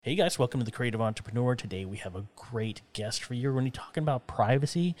Hey guys, welcome to The Creative Entrepreneur. Today we have a great guest for you. We're going to be talking about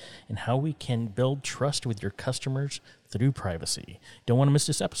privacy and how we can build trust with your customers through privacy. Don't want to miss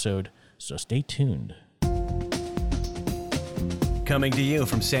this episode, so stay tuned. Coming to you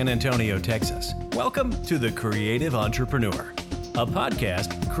from San Antonio, Texas. Welcome to The Creative Entrepreneur, a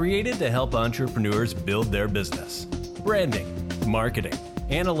podcast created to help entrepreneurs build their business. Branding, marketing,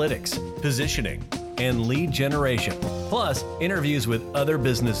 analytics, positioning, and lead generation, plus interviews with other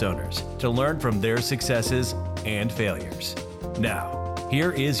business owners to learn from their successes and failures. Now,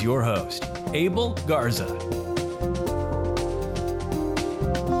 here is your host, Abel Garza.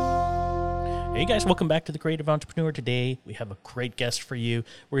 Hey guys, welcome back to The Creative Entrepreneur. Today we have a great guest for you.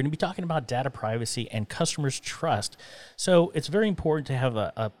 We're going to be talking about data privacy and customers' trust. So it's very important to have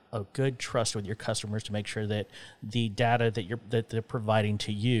a good trust with your customers to make sure that the data that they're providing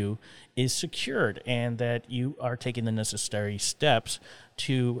to you is secured and that you are taking the necessary steps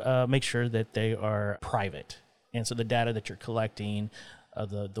to make sure that they are private. And so the data that you're collecting,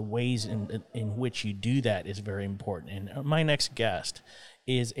 the ways in which you do that is very important. And my next guest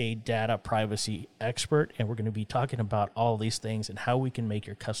is a data privacy expert, and we're going to be talking about all these things and how we can make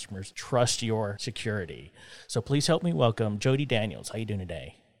your customers trust your security. So please help me welcome Jody Daniels. How are you doing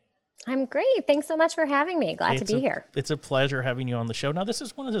today? I'm great. Thanks so much for having me. Glad to be here. It's a pleasure having you on the show. Now, this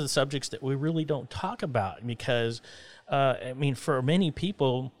is one of the subjects that we really don't talk about because, for many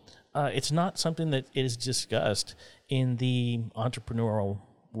people, it's not something that is discussed in the entrepreneurial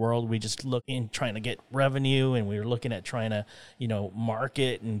world. We just look in trying to get revenue, and we're looking at trying to,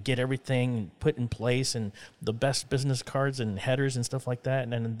 market and get everything put in place and the best business cards and headers and stuff like that.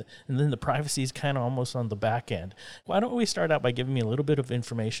 And then the privacy is kind of almost on the back end. Why don't we start out by giving me a little bit of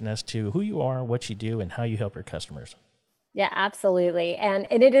information as to who you are, what you do, and how you help your customers? Yeah, absolutely. And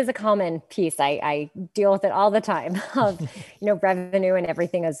it is a common piece. I deal with it all the time of, revenue and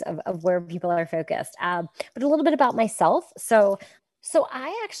everything of where people are focused. But a little bit about myself. So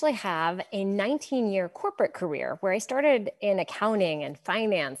I actually have a 19-year corporate career where I started in accounting and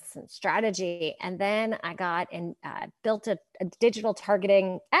finance and strategy. And then I got and built a digital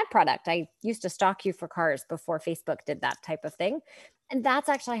targeting ad product. I used to stalk you for cars before Facebook did that type of thing. And that's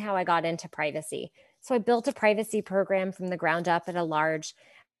actually how I got into privacy. So I built a privacy program from the ground up at a large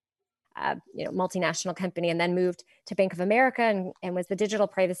multinational company, and then moved to Bank of America and was the digital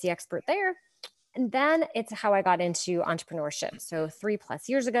privacy expert there. And then it's how I got into entrepreneurship. So 3+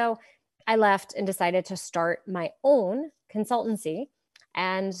 years ago, I left and decided to start my own consultancy.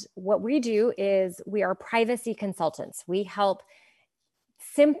 And what we do is we are privacy consultants. We help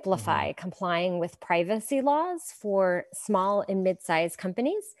simplify complying with privacy laws for small and mid-sized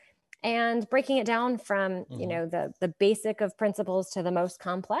companies, and breaking it down from the basic of principles to the most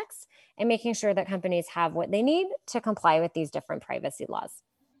complex, and making sure that companies have what they need to comply with these different privacy laws.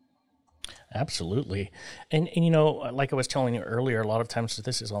 Absolutely. And like I was telling you earlier, a lot of times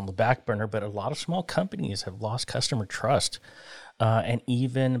this is on the back burner, but a lot of small companies have lost customer trust and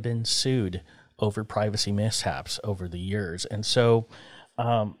even been sued over privacy mishaps over the years. And so,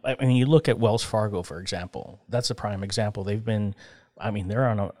 you look at Wells Fargo, for example. That's a prime example. They've been,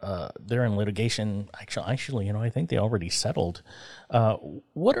 they're in litigation. Actually, I think they already settled.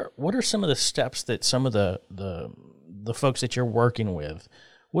 What are some of the steps that some of the folks that you're working with,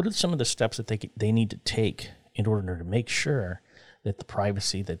 what are some of the steps that they need to take in order to make sure that the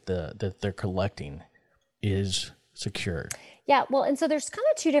privacy that they're collecting is secured? Yeah, well, and so there's kind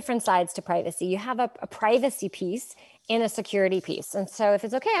of two different sides to privacy. You have a privacy piece and a security piece. And so if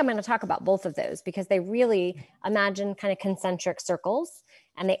it's okay, I'm going to talk about both of those because they really imagine kind of concentric circles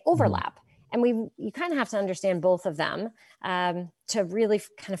and they overlap. And you kind of have to understand both of them to really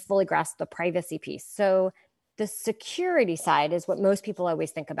kind of fully grasp the privacy piece. So the security side is what most people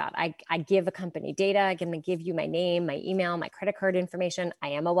always think about. I give a company data. I'm going to give you my name, my email, my credit card information. I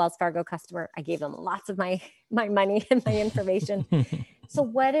am a Wells Fargo customer. I gave them lots of my money and my information. So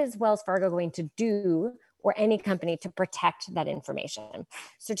what is Wells Fargo going to do, or any company, to protect that information?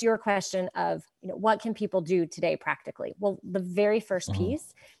 So to your question of, what can people do today practically? Well, the very first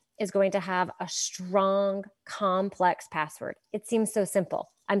piece is going to have a strong, complex password. It seems so simple.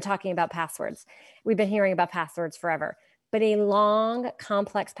 I'm talking about passwords. We've been hearing about passwords forever, but a long,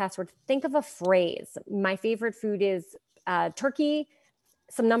 complex password. Think of a phrase. My favorite food is turkey,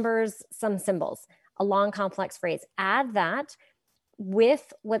 some numbers, some symbols, a long, complex phrase. Add that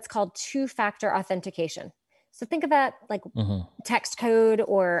with what's called two-factor authentication. So think of that like text code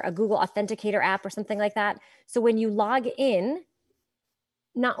or a Google Authenticator app or something like that. So when you log in,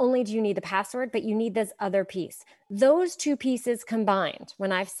 not only do you need the password, but you need this other piece. Those two pieces combined,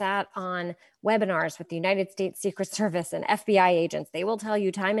 when I've sat on webinars with the United States Secret Service and FBI agents, they will tell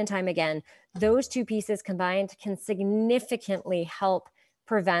you time and time again, those two pieces combined can significantly help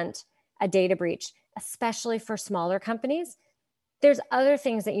prevent a data breach, especially for smaller companies. There's other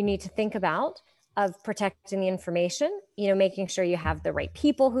things that you need to think about of protecting the information, making sure you have the right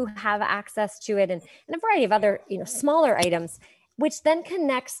people who have access to it, and a variety of other, smaller items, which then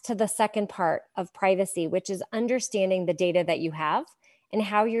connects to the second part of privacy, which is understanding the data that you have and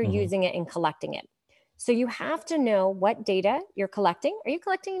how you're using it and collecting it. So you have to know what data you're collecting. Are you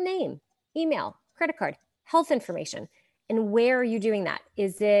collecting name, email, credit card, health information? And where are you doing that?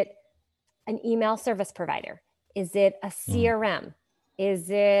 Is it an email service provider? Is it a CRM? Is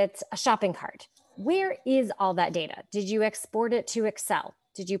it a shopping cart? Where is all that data? Did you export it to Excel?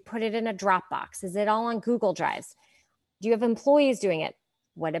 Did you put it in a Dropbox? Is it all on Google Drives? Do you have employees doing it?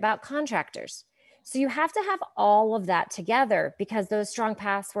 What about contractors? So you have to have all of that together, because those strong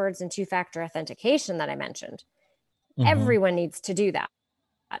passwords and two-factor authentication that I mentioned, everyone needs to do that.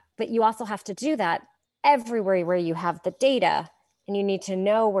 But you also have to do that everywhere where you have the data, and you need to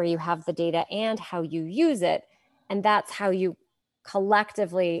know where you have the data and how you use it. And that's how you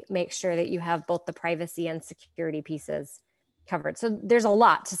collectively make sure that you have both the privacy and security pieces covered. So there's a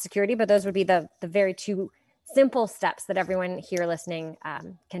lot to security, but those would be the very two simple steps that everyone here listening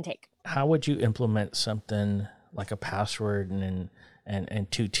can take. How would you implement something like a password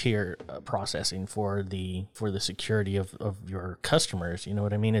and two-tier processing for the security of your customers? You know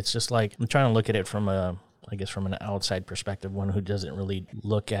what I mean? It's just like, I'm trying to look at it from an outside perspective, one who doesn't really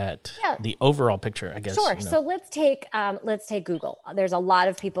look at the overall picture, I guess. Sure. So let's take Google. There's a lot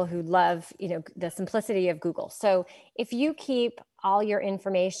of people who love, the simplicity of Google. So if you keep all your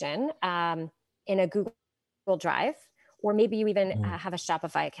information in a Google Drive, or maybe you even have a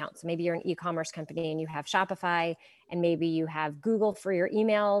Shopify account. So maybe you're an e-commerce company and you have Shopify, and maybe you have Google for your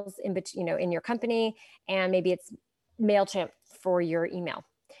emails in your company, and maybe it's MailChimp for your email.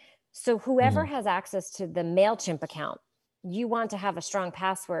 So whoever has access to the MailChimp account, you want to have a strong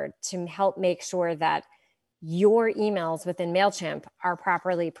password to help make sure that your emails within MailChimp are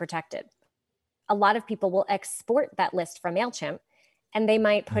properly protected. A lot of people will export that list from MailChimp and they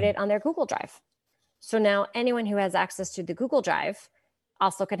might put it on their Google Drive. So now anyone who has access to the Google Drive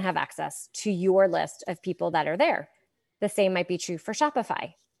also can have access to your list of people that are there. The same might be true for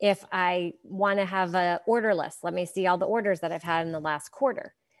Shopify. If I want to have an order list, let me see all the orders that I've had in the last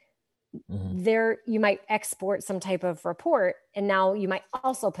quarter. There, you might export some type of report, and now you might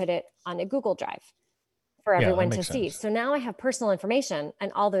also put it on a Google Drive for everyone to see. So now I have personal information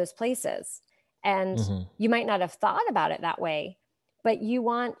in all those places. And you might not have thought about it that way, but you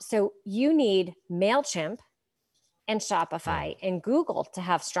need MailChimp and Shopify and Google to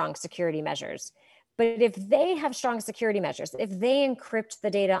have strong security measures. But if they have strong security measures, if they encrypt the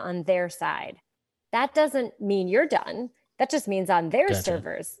data on their side, that doesn't mean you're done. That just means on their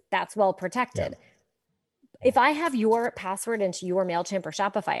servers, that's well protected. If I have your password into your MailChimp or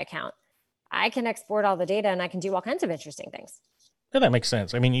Shopify account, I can export all the data and I can do all kinds of interesting things. Yeah, that makes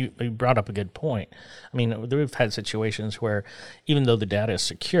sense. I mean, you brought up a good point. I mean, we've had situations where even though the data is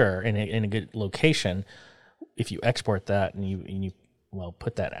secure in a good location, if you export that and you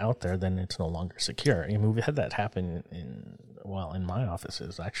put that out there, then it's no longer secure. I mean, we've had that happen in my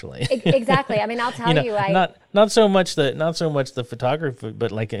offices, actually. Exactly. I mean, I'll tell you, not so much the photography,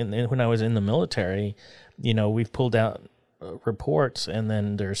 but like when I was in the military, we've pulled out reports, and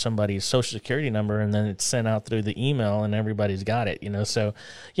then there's somebody's social security number, and then it's sent out through the email, and everybody's got it. So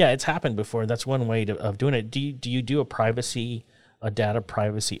yeah, it's happened before. That's one way of doing it. Do you do a data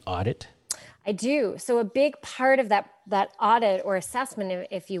privacy audit? I do. So a big part of that audit or assessment,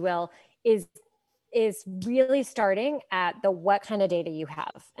 if you will, is really starting at what kind of data you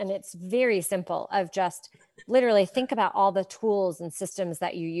have. And it's very simple of just literally think about all the tools and systems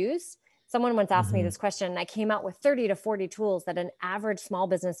that you use. Someone once asked me this question, and I came out with 30 to 40 tools that an average small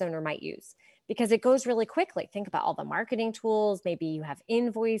business owner might use, because it goes really quickly. Think about all the marketing tools. Maybe you have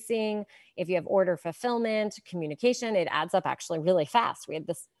invoicing. If you have order fulfillment, communication, it adds up actually really fast. We had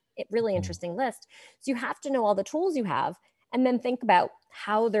this really interesting list. So you have to know all the tools you have, and then think about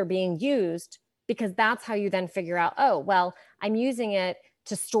how they're being used, because that's how you then figure out, I'm using it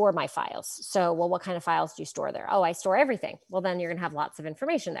to store my files. So, what kind of files do you store there? I store everything. Well, then you're going to have lots of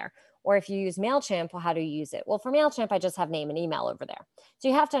information there. Or if you use MailChimp, how do you use it? Well, for MailChimp, I just have name and email over there. So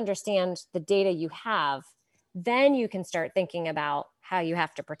you have to understand the data you have. Then you can start thinking about how you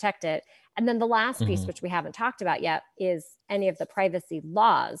have to protect it. And then the last piece, which we haven't talked about yet, is any of the privacy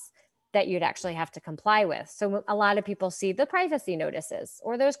laws. that you'd actually have to comply with. So a lot of people see the privacy notices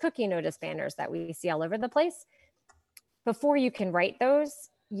or those cookie notice banners that we see all over the place. Before you can write those,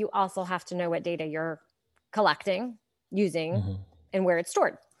 you also have to know what data you're collecting, using, and where it's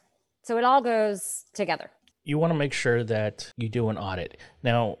stored. So it all goes together. You want to make sure that you do an audit.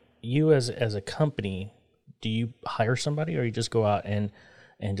 Now, you as a company, do you hire somebody, or you just go out and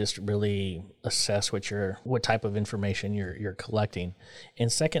just really assess what type of information you're collecting?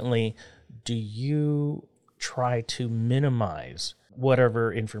 And secondly, do you try to minimize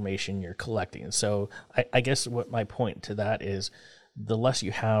whatever information you're collecting? So I guess what my point to that is, the less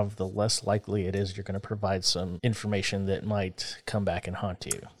you have, the less likely it is you're going to provide some information that might come back and haunt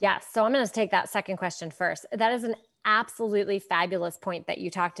you. Yeah. So I'm going to take that second question first. That is an absolutely fabulous point that you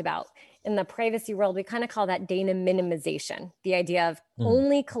talked about. In the privacy world, we kind of call that data minimization, the idea of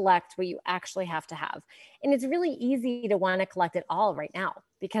only collect what you actually have to have. And it's really easy to want to collect it all right now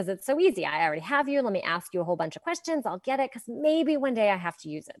because it's so easy. I already have you. Let me ask you a whole bunch of questions. I'll get it because maybe one day I have to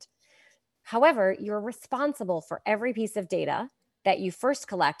use it. However, you're responsible for every piece of data that you first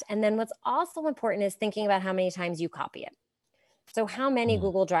collect. And then what's also important is thinking about how many times you copy it. So how many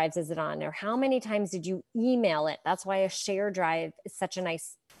Google Drives is it on? Or how many times did you email it? That's why a share drive is such a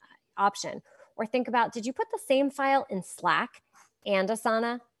nice option. Or think about, did you put the same file in Slack and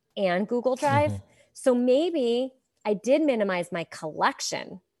Asana and Google Drive? So maybe I did minimize my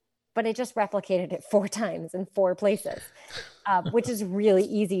collection, but I just replicated it 4 times in 4 places, which is really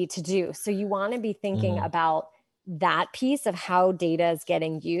easy to do. So you want to be thinking about that piece of how data is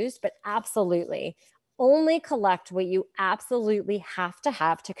getting used, but absolutely only collect what you absolutely have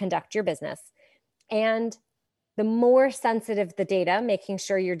to conduct your business. And the more sensitive the data, making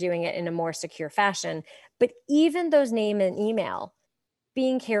sure you're doing it in a more secure fashion. But even those name and email,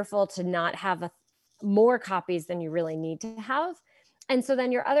 being careful to not have more copies than you really need to have. And so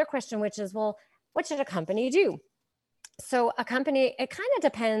then your other question, which is, well, what should a company do? So a company, it kind of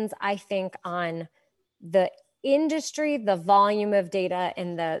depends, I think, on the industry, the volume of data,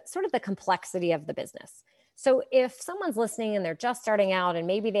 and the sort of the complexity of the business. So if someone's listening and they're just starting out and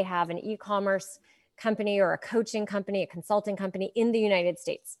maybe they have an e-commerce company or a coaching company, a consulting company in the United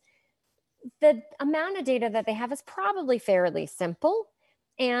States, the amount of data that they have is probably fairly simple.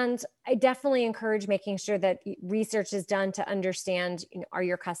 And I definitely encourage making sure that research is done to understand, are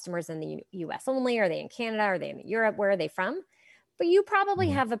your customers in the US only? Are they in Canada? Are they in Europe? Where are they from? But you probably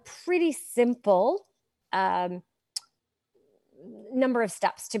have a pretty simple number of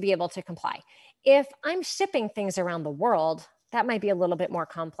steps to be able to comply. If I'm shipping things around the world, that might be a little bit more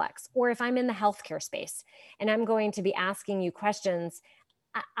complex. Or if I'm in the healthcare space and I'm going to be asking you questions,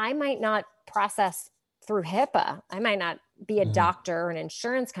 I might not process through HIPAA. I might not be a doctor or an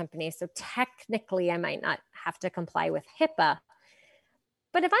insurance company. So technically I might not have to comply with HIPAA.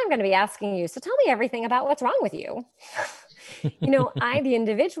 But if I'm going to be asking you, so tell me everything about what's wrong with you, I, the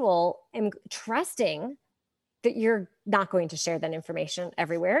individual, am trusting that you're not going to share that information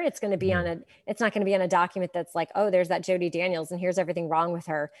everywhere. It's going to be it's not going to be on a document that's like, oh, there's that Jody Daniels and here's everything wrong with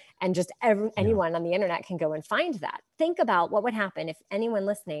her. And just anyone on the internet can go and find that. Think about what would happen if anyone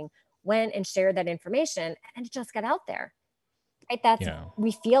listening went and shared that information and it just got out there. Right?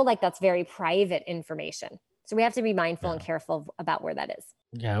 We feel like that's very private information. So we have to be mindful and careful about where that is.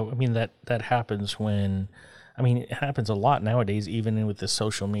 Yeah. I mean, that happens it happens a lot nowadays, even with the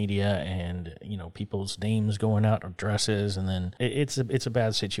social media and, people's names going out, addresses, and then it's a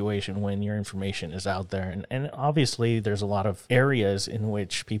bad situation when your information is out there. And obviously there's a lot of areas in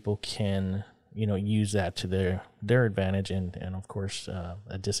which people can, use that to their advantage and of course,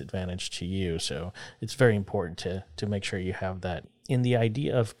 a disadvantage to you. So it's very important to make sure you have that. In the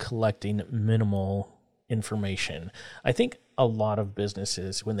idea of collecting minimal information, I think a lot of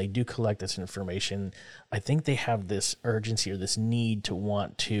businesses, when they do collect this information, I think they have this urgency or this need to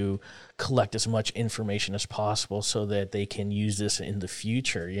want to collect as much information as possible so that they can use this in the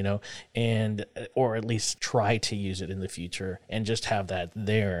future, or at least try to use it in the future and just have that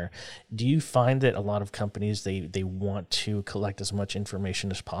there. Do you find that a lot of companies, they want to collect as much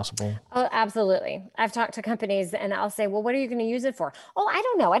information as possible? Oh, absolutely. I've talked to companies and I'll say, well, what are you going to use it for? Oh, I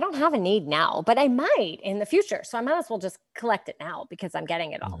don't know. I don't have a need now, but I might in the future. So I might as well just collect it now because I'm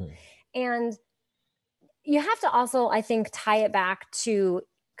getting it all. And you have to also, I think, tie it back to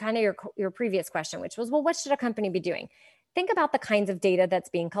kind of your previous question, which was, well, what should a company be doing? Think about the kinds of data that's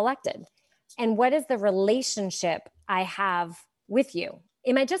being collected and what is the relationship I have with you?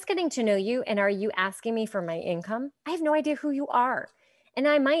 Am I just getting to know you? And are you asking me for my income? I have no idea who you are. And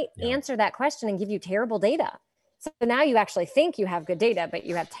I might answer that question and give you terrible data. So now you actually think you have good data, but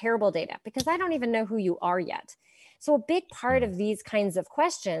you have terrible data because I don't even know who you are yet. So a big part of these kinds of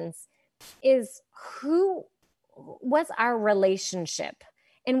questions is what's our relationship?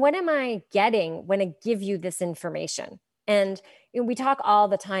 And what am I getting when I give you this information? And we talk all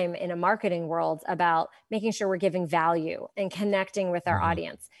the time in a marketing world about making sure we're giving value and connecting with our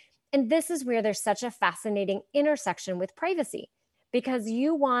audience. And this is where there's such a fascinating intersection with privacy, because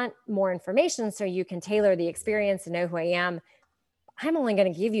you want more information so you can tailor the experience and know who I am. I'm only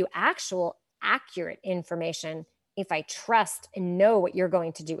going to give you actual accurate information if I trust and know what you're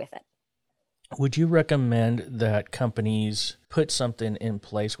going to do with it. Would you recommend that companies put something in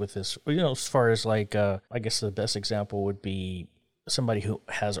place with this? As far as like, I guess the best example would be somebody who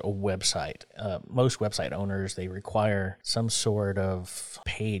has a website. Most website owners, they require some sort of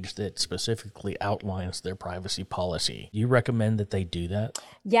page that specifically outlines their privacy policy. Do you recommend that they do that?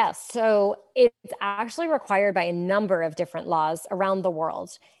 Yes. So it's actually required by a number of different laws around the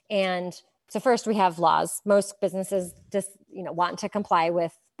world. And so first we have laws. Most businesses just, want to comply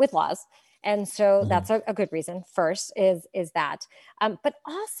with laws. And so that's a good reason. First is that. But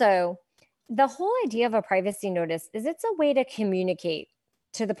also, the whole idea of a privacy notice is it's a way to communicate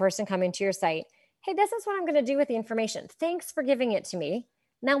to the person coming to your site, hey, this is what I'm going to do with the information. Thanks for giving it to me.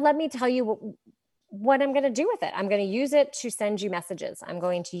 Now let me tell you what I'm going to do with it. I'm going to use it to send you messages. I'm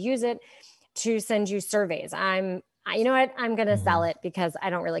going to use it to send you surveys. I'm going to sell it because I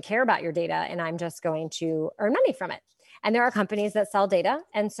don't really care about your data and I'm just going to earn money from it. And there are companies that sell data.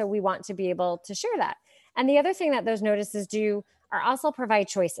 And so we want to be able to share that. And the other thing that those notices do are also provide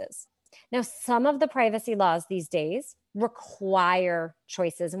choices. Now, some of the privacy laws these days require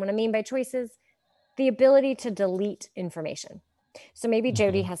choices. And what I mean by choices, the ability to delete information. So maybe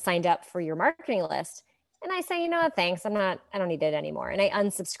Jody has signed up for your marketing list and I say, thanks, I don't need it anymore. And I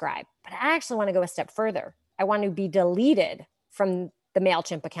unsubscribe, but I actually want to go a step further. I want to be deleted from the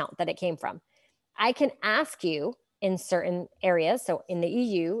MailChimp account that it came from. I can ask you in certain areas, so in the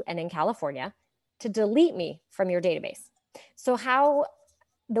EU and in California, to delete me from your database. So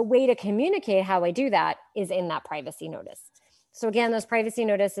the way to communicate how I do that is in that privacy notice. So again, those privacy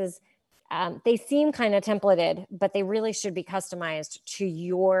notices, they seem kind of templated, but they really should be customized to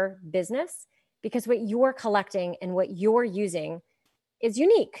your business, because what you're collecting and what you're using is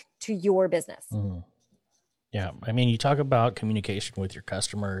unique to your business. Yeah. I mean, you talk about communication with your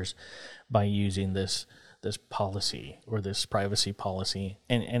customers by using this policy or this privacy policy.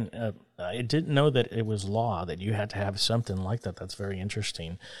 And I didn't know that it was law that you had to have something like that. That's very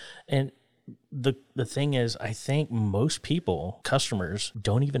interesting. And the thing is, I think most customers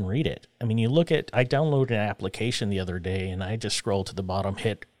don't even read it. I mean, I downloaded an application the other day and I just scrolled to the bottom,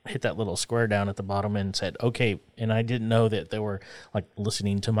 hit that little square down at the bottom and said, okay. And I didn't know that they were like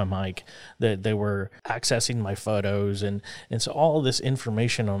listening to my mic, that they were accessing my photos. And so all of this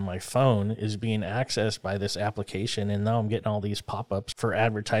information on my phone is being accessed by this application. And now I'm getting all these pop-ups for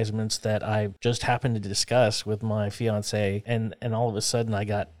advertisements that I just happened to discuss with my fiance. And all of a sudden I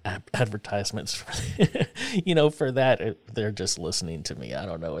got advertisements for, for that. They're just listening to me. I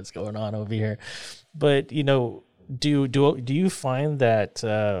don't know what's going on over here, but do you find that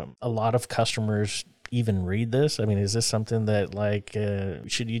a lot of customers even read this? I mean, is this something that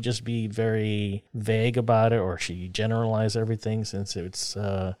should you just be very vague about it, or should you generalize everything since it's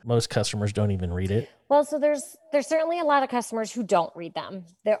most customers don't even read it? Well, so there's certainly a lot of customers who don't read them.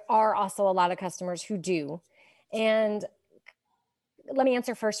 There are also a lot of customers who do. And let me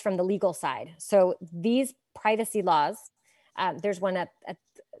answer first from the legal side. So these privacy laws, there's one at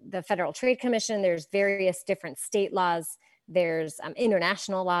the Federal Trade Commission, there's various different state laws, there's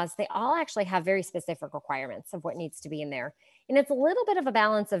international laws. They all actually have very specific requirements of what needs to be in there. And it's a little bit of a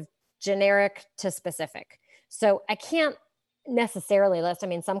balance of generic to specific. So I can't necessarily list,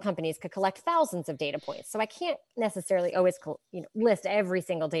 some companies could collect thousands of data points. So I can't necessarily always list every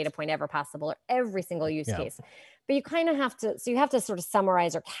single data point ever possible or every single use case. But you kind of have to sort of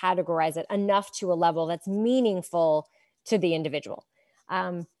summarize or categorize it enough to a level that's meaningful to the individual.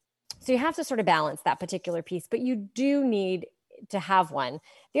 So you have to sort of balance that particular piece, but you do need to have one.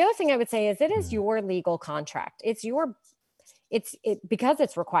 The other thing I would say is it is your legal contract. Because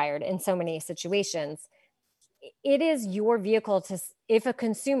it's required in so many situations, it is your vehicle to, if a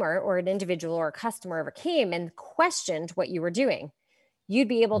consumer or an individual or a customer ever came and questioned what you were doing, you'd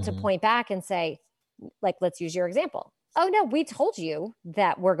be able to point back and say, let's use your example. Oh no, we told you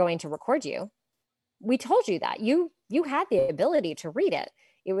that we're going to record you. We told you that you had the ability to read it.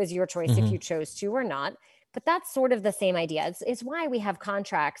 It was your choice if you chose to or not. But that's sort of the same idea. It's why we have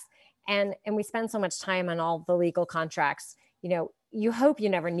contracts and we spend so much time on all the legal contracts. You hope you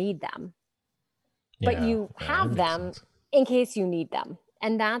never need them, but you have them in case you need them.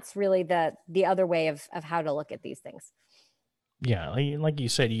 And that's really the other way of how to look at these things. Yeah, like you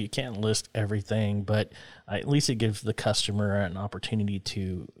said, you can't list everything, but at least it gives the customer an opportunity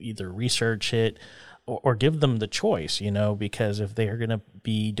to either research it or give them the choice, because if they're going to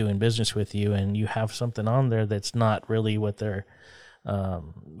be doing business with you and you have something on there that's not really what they're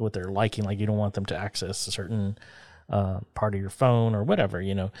liking, like you don't want them to access a certain part of your phone or whatever,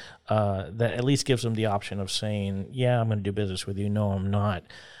 that at least gives them the option of saying, yeah, I'm going to do business with you. No, I'm not.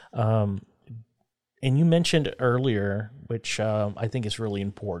 And you mentioned earlier, which I think is really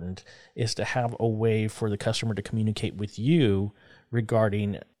important, is to have a way for the customer to communicate with you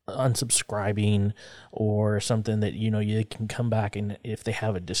regarding unsubscribing or something that, you can come back and if they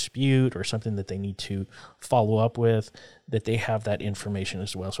have a dispute or something that they need to follow up with, that they have that information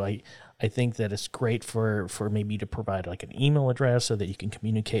as well. So I think that it's great for maybe to provide like an email address so that you can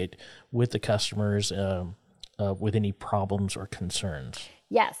communicate with the customers with any problems or concerns.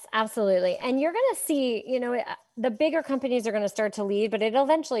 Yes, absolutely. And you're going to see, the bigger companies are going to start to lead, but it'll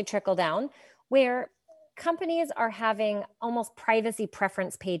eventually trickle down where companies are having almost privacy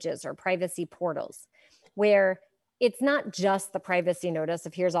preference pages or privacy portals where it's not just the privacy notice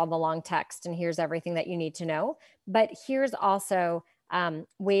of here's all the long text and here's everything that you need to know, but here's also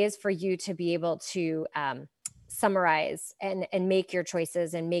ways for you to be able to summarize and make your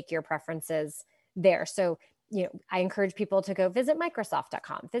choices and make your preferences there. So I encourage people to go visit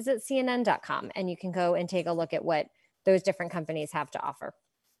Microsoft.com, visit CNN.com, and you can go and take a look at what those different companies have to offer.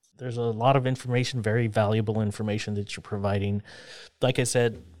 There's a lot of information, very valuable information that you're providing. Like I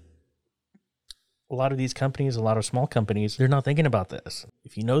said, a lot of these companies, a lot of small companies, they're not thinking about this.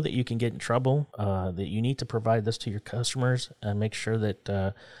 If you know that you can get in trouble, that you need to provide this to your customers and make sure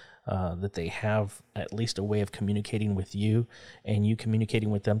that that they have at least a way of communicating with you and you communicating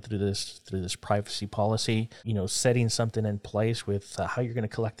with them through this privacy policy, setting something in place with how you're going to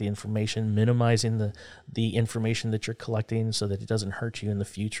collect the information, minimizing the information that you're collecting so that it doesn't hurt you in the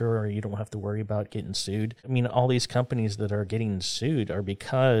future or you don't have to worry about getting sued. I mean, all these companies that are getting sued are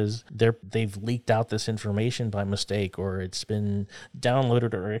because they've leaked out this information by mistake, or it's been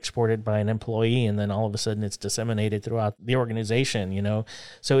downloaded or exported by an employee and then all of a sudden it's disseminated throughout the organization,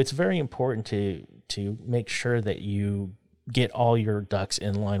 So it's very important to make sure that you get all your ducks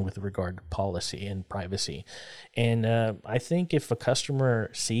in line with regard to policy and privacy. And I think if a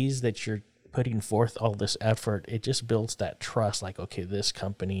customer sees that you're putting forth all this effort, it just builds that trust, like, okay, this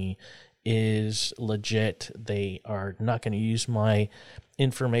company is legit. They are not going to use my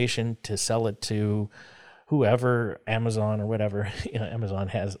information to sell it to whoever, Amazon or whatever. Amazon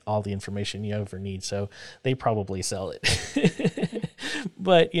has all the information you ever need, so they probably sell it.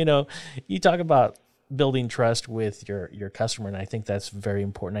 But, you talk about building trust with your customer, and I think that's very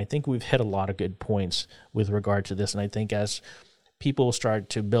important. I think we've hit a lot of good points with regard to this, and I think as people start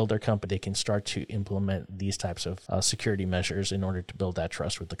to build their company, they can start to implement these types of security measures in order to build that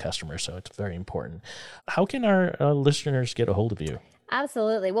trust with the customer. So it's very important. How can our listeners get a hold of you?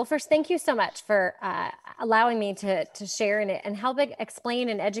 Absolutely. Well, first, thank you so much for allowing me to share in it and help explain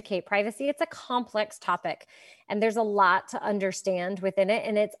and educate privacy. It's a complex topic and there's a lot to understand within it.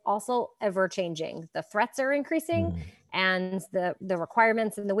 And it's also ever changing. The threats are increasing and the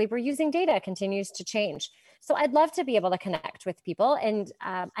requirements and the way we're using data continues to change. So I'd love to be able to connect with people. And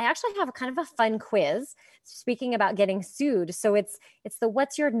I actually have a kind of a fun quiz speaking about getting sued. So it's the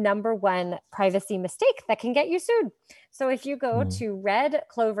what's your number one privacy mistake that can get you sued. So if you go to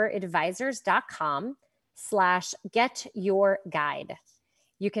redcloveradvisors.com/getyourguide,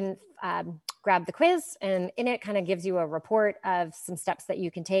 you can grab the quiz, and in it kind of gives you a report of some steps that you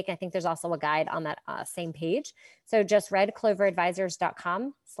can take. I think there's also a guide on that same page. So just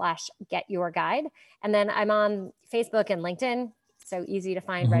redcloveradvisors.com/getyourguide. And then I'm on Facebook and LinkedIn. So easy to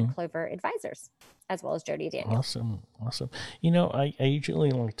find Red Clover Advisors, as well as Jody Daniel. Awesome. I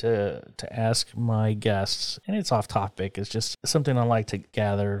usually like to ask my guests, and it's off topic, it's just something I like to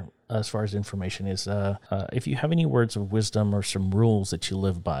gather as far as information is, if you have any words of wisdom or some rules that you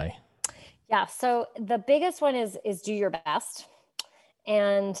live by. Yeah. So the biggest one is do your best.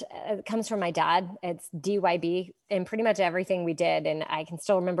 And it comes from my dad. It's DYB in pretty much everything we did. And I can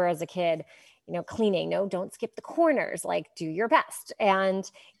still remember as a kid, cleaning, no, don't skip the corners, like do your best. And,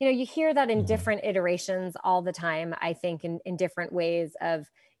 you hear that in different iterations all the time, I think in different ways of,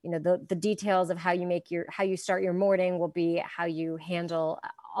 the details of how you start your morning will be how you handle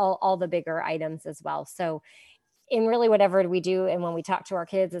all the bigger items as well. So in really whatever we do, and when we talk to our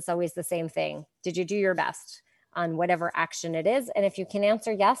kids, it's always the same thing. Did you do your best on whatever action it is? And if you can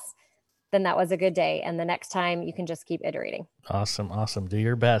answer yes, then that was a good day. And the next time you can just keep iterating. Awesome. Awesome. Do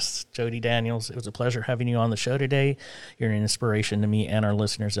your best. Jody Daniels, it was a pleasure having you on the show today. You're an inspiration to me and our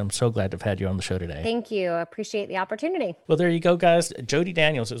listeners. I'm so glad to have had you on the show today. Thank you. I appreciate the opportunity. Well, there you go, guys. Jody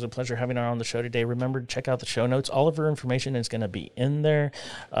Daniels, it was a pleasure having her on the show today. Remember to check out the show notes. All of her information is going to be in there.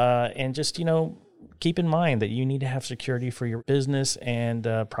 And just, keep in mind that you need to have security for your business and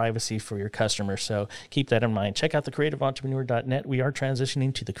privacy for your customers. So keep that in mind. Check out thecreativeentrepreneur.net. We are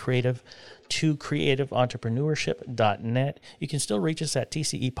transitioning to creativeentrpreneurship.net. You can still reach us at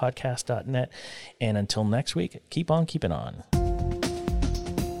tcepodcast.net. And until next week, keep on keeping on.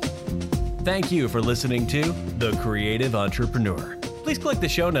 Thank you for listening to The Creative Entrepreneur. Please click the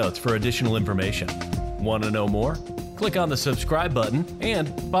show notes for additional information. Want to know more? Click on the subscribe button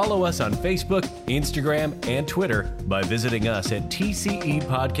and follow us on Facebook, Instagram, and Twitter by visiting us at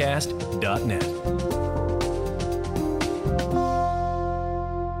tcepodcast.net.